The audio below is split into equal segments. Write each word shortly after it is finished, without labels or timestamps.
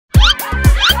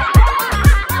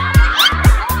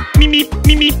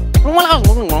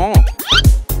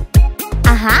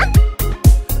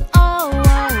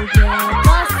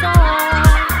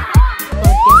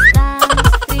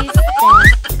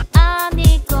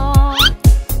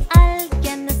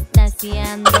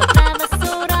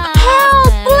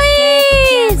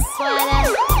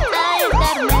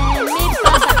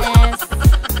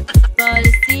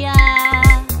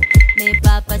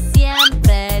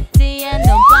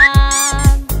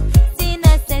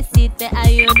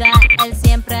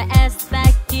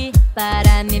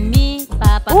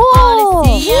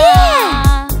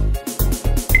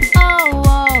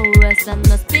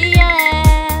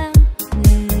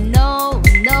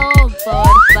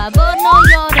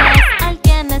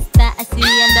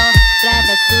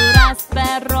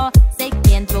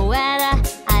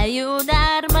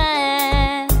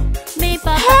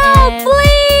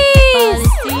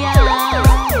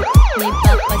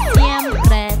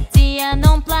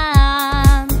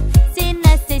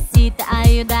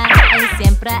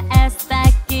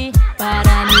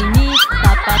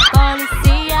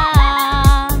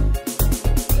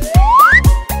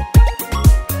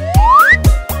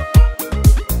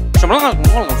Oh,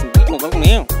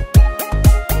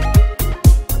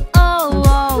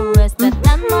 está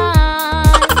tan mal.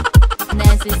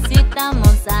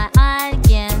 Necesitamos a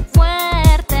alguien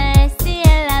fuerte. Si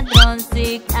el ladrón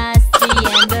sigue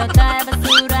haciendo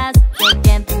travesuras, sé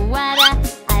quién pueda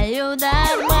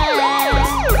ayudarme.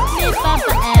 Mi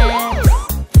papá es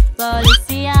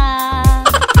policía.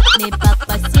 Mi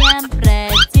papá siempre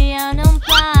tiene un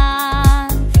plan.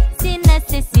 Si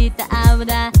necesita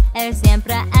ayuda, él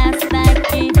siempre está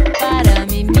aquí para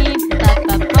mí, mi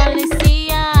papá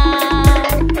policía.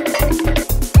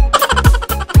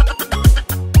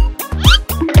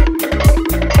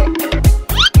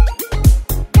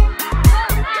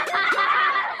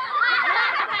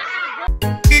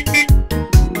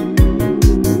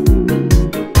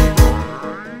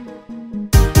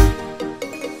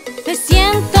 Me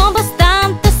siento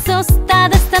bastante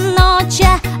asustada esta noche.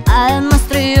 Al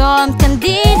monstruo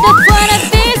encendido fuera de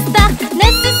vista.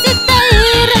 Necesito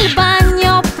ir al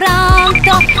baño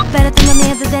pronto, pero tengo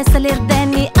miedo de salir de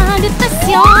mi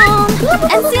habitación.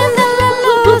 Enciendo la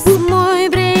luz muy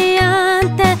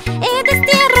brillante y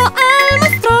destierro al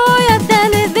monstruo de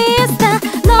mi vista.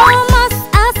 No más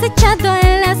acechado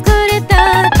en la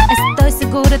oscuridad. Estoy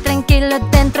seguro, tranquilo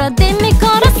dentro de mi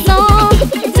corazón.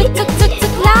 Tuk, tuk, tuk,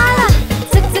 tuk, la, la.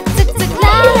 Tuk, tuk, tuk, tuk,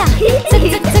 la, la. Tuk,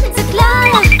 tuk, tuk, tuk, la,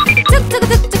 la. Tuk, tuk,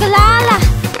 tuk, tuk, la, la.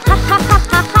 Ha, ha, ha,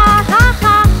 ha, ha, ha,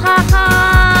 ha, ha, ha.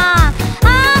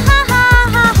 Ha, ha, ha,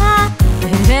 ha, ha.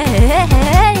 Hey, hey,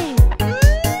 hey.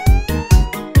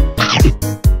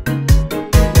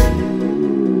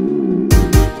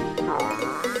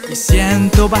 Me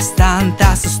siento bastante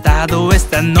asustado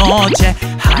esta noche.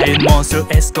 Hay un monstruo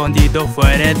escondido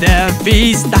fuera de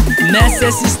vista.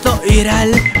 Necesito ir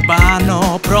al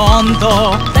baño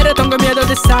pronto, pero tengo miedo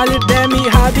de salir de mi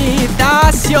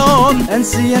habitación.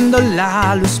 Enciendo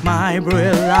la luz muy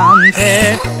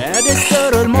brillante y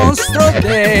destierro el monstruo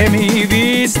de mi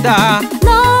vista.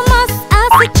 No más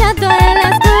acechado en la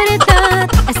oscuridad.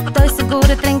 Estoy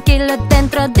seguro, tranquilo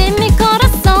dentro de mi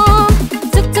corazón.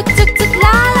 Tuk, tuk, tuk, tuk,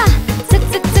 la, la. Tuk,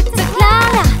 tuk, tuk, tuk, la,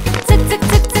 la. Tuk, tuk,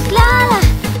 tuk, tuk, la, la.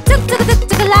 Tuk, tuk, tuk,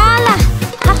 tuk, la, la.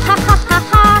 Ha, ha, ha, ha,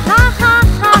 ha, ha, ha,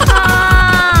 ha, ha.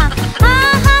 Ha,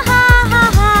 ha, ha, ha,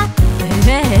 ha.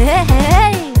 Hey, hey,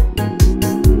 hey.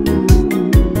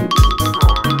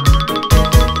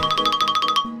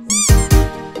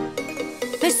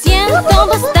 Me siento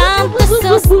bastante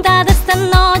asustada esta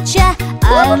noche.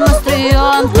 Al monstruo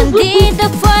encendido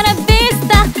fuera de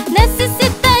vista.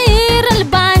 Necesito ir al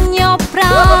baño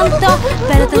pronto,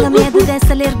 pero tengo miedo de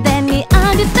salir de mi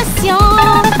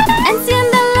habitación.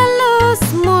 Enciendo la luz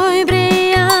muy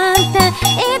brillante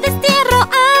y destierro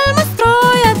al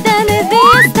monstruo de mi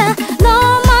vista. No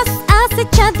más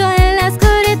acechado en la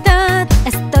oscuridad.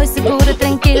 Estoy seguro,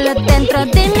 tranquilo dentro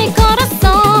de mi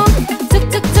corazón. Tuk,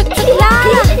 tuk, tuk, tuk, la,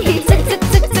 la. Tuk, tuk,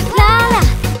 tuk, tuk, la, la.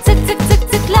 Tuk, tuk, tuk,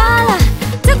 tuk, la, la.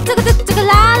 Tuk, tuk, tuk, tuk,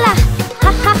 la, la. Ha,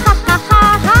 ha, ha, ha, ha,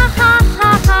 ha, ha,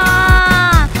 ha, ha.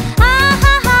 Ha,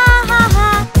 ha, ha, ha, ha.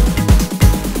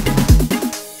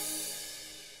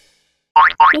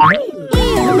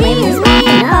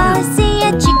 Policía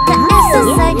chica, eso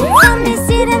soy. Con mi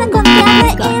sirena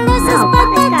confiable y luces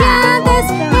patateadas.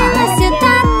 En la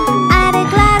ciudad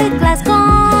arreglar las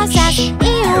cosas.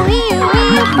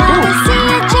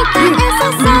 Policía chica, eso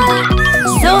soy.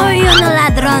 Soy una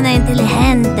ladrona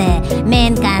inteligente. Me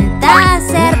encanta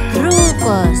hacer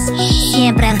trucos.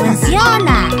 Siempre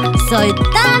funciona. Soy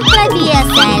tan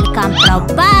traviesa el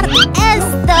comprobar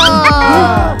esto.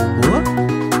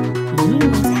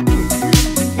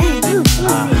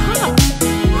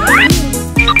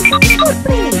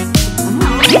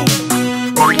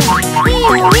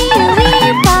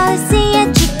 Policía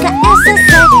chica, eso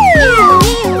soy.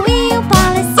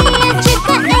 Policía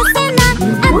chica, escena.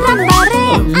 Atraparé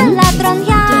al ladrón,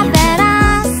 ya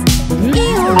verás.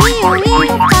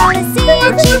 Policía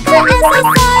chica, eso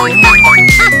soy.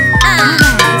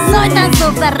 Soy tan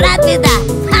súper rápida.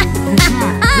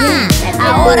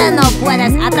 Ahora no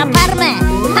puedes atraparme.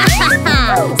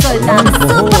 Soy tan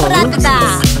súper rápida.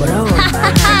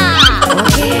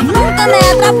 Nunca me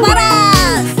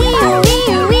atraparás.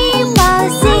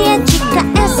 Policía chica,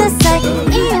 eso soy.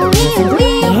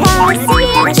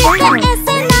 Policía chica,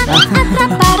 escena.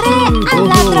 Atraparé al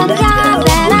ladrón, ya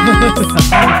verás.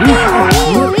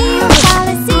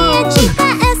 Policía chica,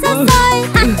 eso soy.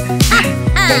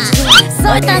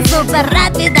 Soy tan súper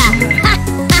rápida.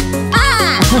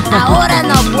 Ahora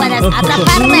no puedes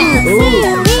atraparme.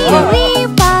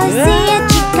 Policía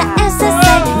chica, eso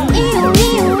soy.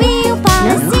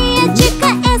 Policía chica,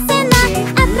 escena.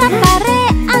 Atraparé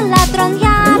al ladrón,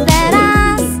 ya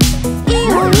verás.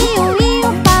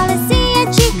 Policía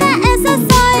chica,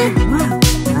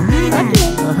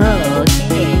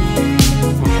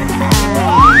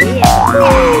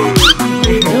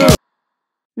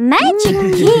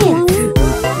 Magic Kids.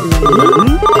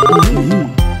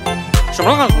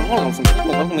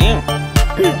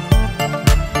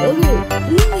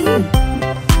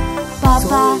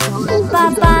 Papá,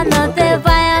 papá, no te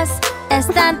vayas, es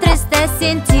tan triste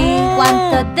sin ti.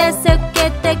 Cuánto deseo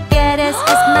que te quieres,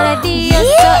 es maravilloso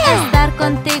estar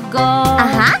contigo.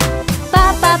 Ajá.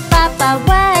 Papá, papá,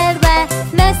 vuelve,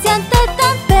 me siento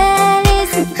tan feliz.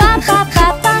 Papá,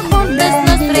 papá, juntos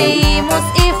nos reímos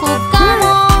y jugamos.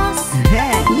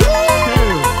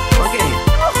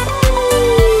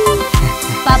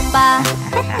 Papá,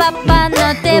 papá, no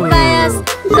te vayas.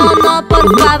 No, no,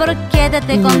 por favor,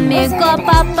 quédate conmigo.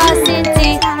 Papá, sin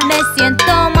ti me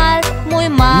siento mal, muy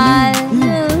mal.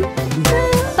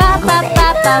 Papá,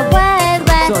 papá,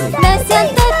 vuelve, me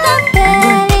siento tan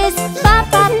feliz.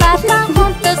 Papá, papá,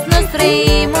 juntos nos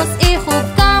reímos y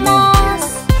jugamos.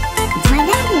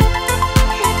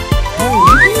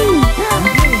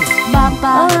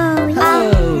 Papá,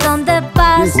 ¿dónde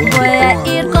vas? Voy a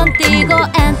ir contigo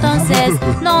entonces.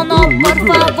 No, no, por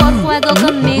favor, juega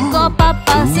conmigo.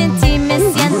 Papá, sin ti me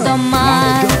siento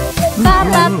mal.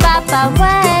 Papá, papá,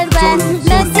 vuelve,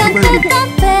 me siento tan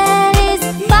feliz.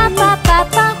 Papá,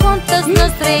 papá, juntos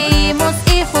nos reímos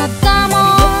y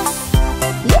jugamos.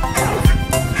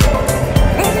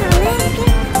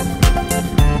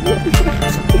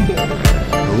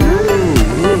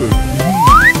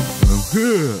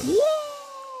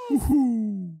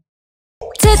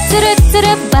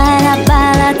 Baila,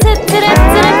 baila,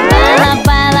 baila,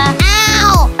 baila.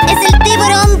 ¡Au! ¡Es el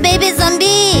tiburón, baby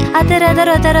zombie! Aterrador,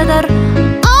 aterrador.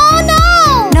 ¡Oh,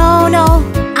 no! No, no.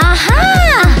 ¡Ajá!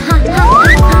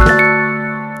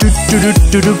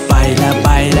 Baila,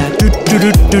 baila,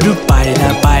 baila, baila,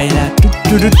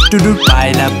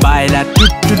 baila,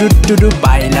 baila,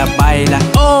 baila, baila.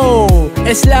 Oh,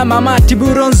 es la mamá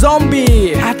tiburón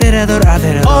zombie. Aterrador,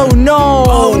 aterrador. Oh no,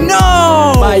 oh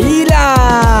no.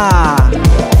 Baila.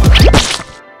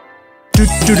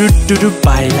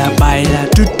 Baila, baila,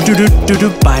 baila,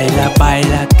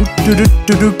 baila,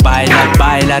 baila,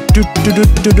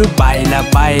 baila, baila,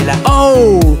 baila.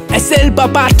 Oh, es el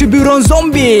papá tiburón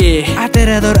zombie.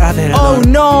 Aterrador, aterrador. Oh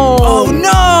no, oh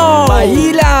no.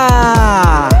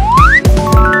 Baila.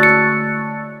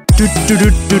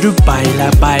 Baila,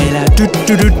 baila,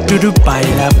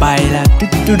 baila, baila,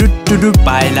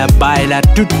 baila, baila,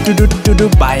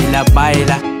 baila,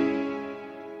 baila.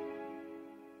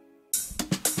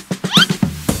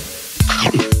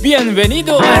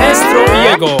 Bienvenido a nuestro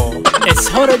juego.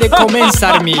 Es hora de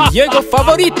comenzar mi juego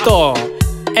favorito.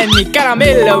 En mi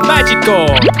caramelo mágico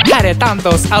haré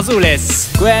tantos azules.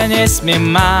 ¿Quién es mi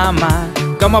mamá?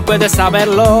 ¿Cómo puedes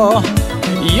saberlo?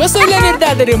 Yo soy la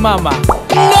verdadera mamá.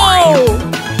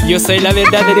 ¡No! ¿Yo soy la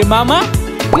verdadera mamá?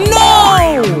 ¡No!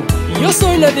 Yo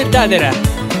soy la verdadera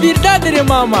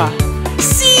mamá.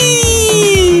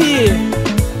 ¡Sí!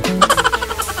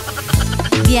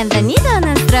 Bienvenido a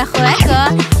nuestro juego.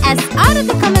 Es hora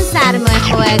de comenzar mi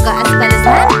juego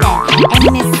espeluznante.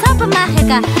 En mi sopa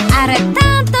mágica haré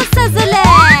tantos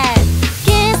azules.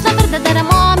 ¿Quién es la verdadera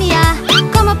momia?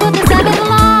 ¿Cómo puedes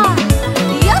saberlo?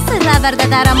 ¿Yo soy la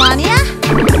verdadera momia?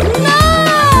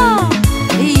 ¡No!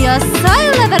 Yo soy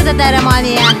la verdadera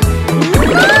momia.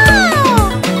 ¡No!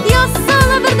 Yo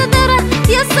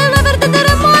soy la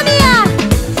verdadera momia.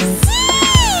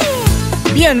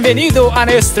 ¡Sí! Bienvenido a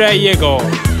nuestro juego.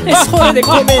 Es hora de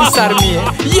comenzar mi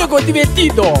juego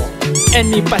divertido. En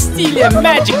mi pastilla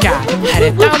mágica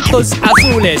haré tantos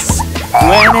azules.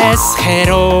 ¿Quién es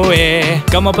héroe?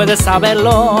 ¿Cómo puedes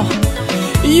saberlo?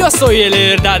 ¿Yo soy el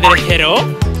verdadero héroe?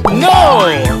 ¡No!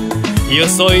 Yo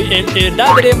soy el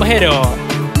verdadero héroe.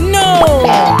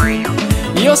 ¡No!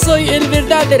 Yo soy el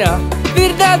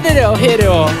verdadero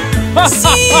héroe.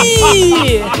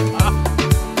 ¡Sí!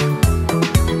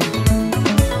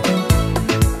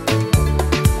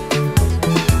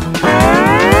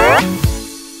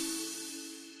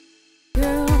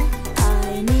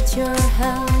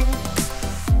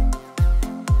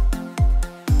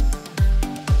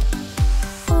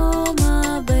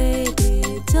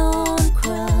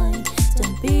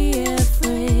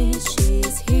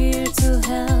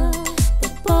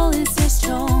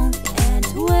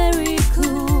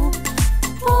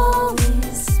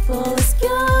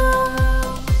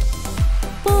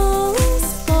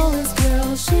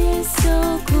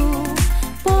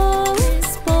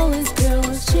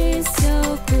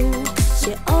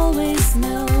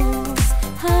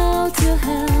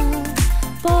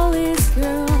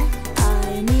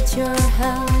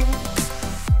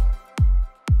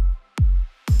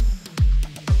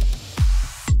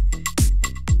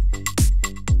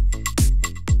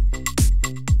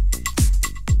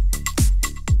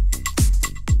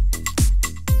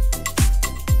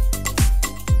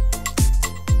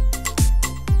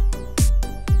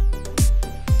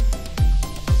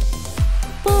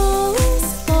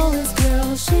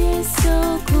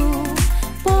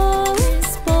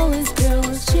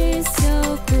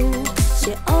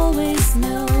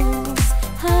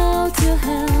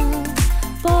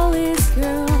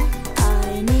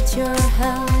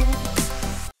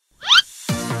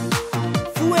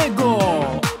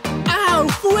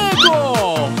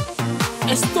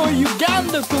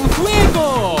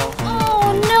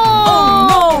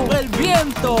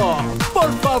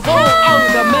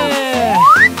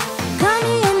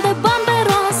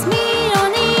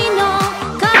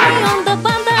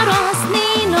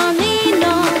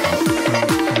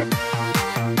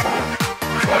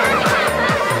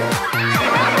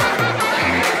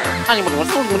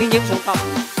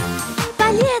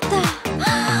 Paleta.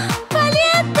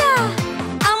 Paleta.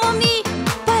 Amo mi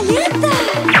paleta.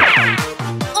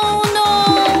 Oh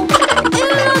no. El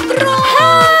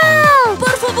ladrón.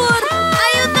 Por favor,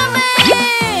 ayúdame.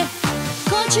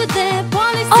 Coche de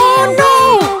policía. Oh no.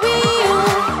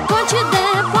 Coche de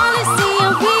policía.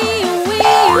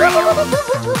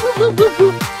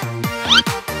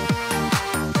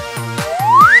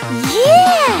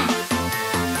 Yeah.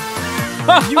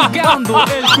 Jugando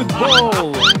el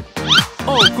fútbol.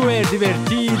 Oh, qué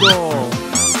divertido.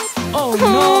 Oh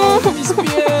no, mis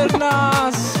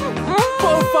piernas.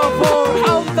 Por favor,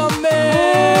 ayúdame.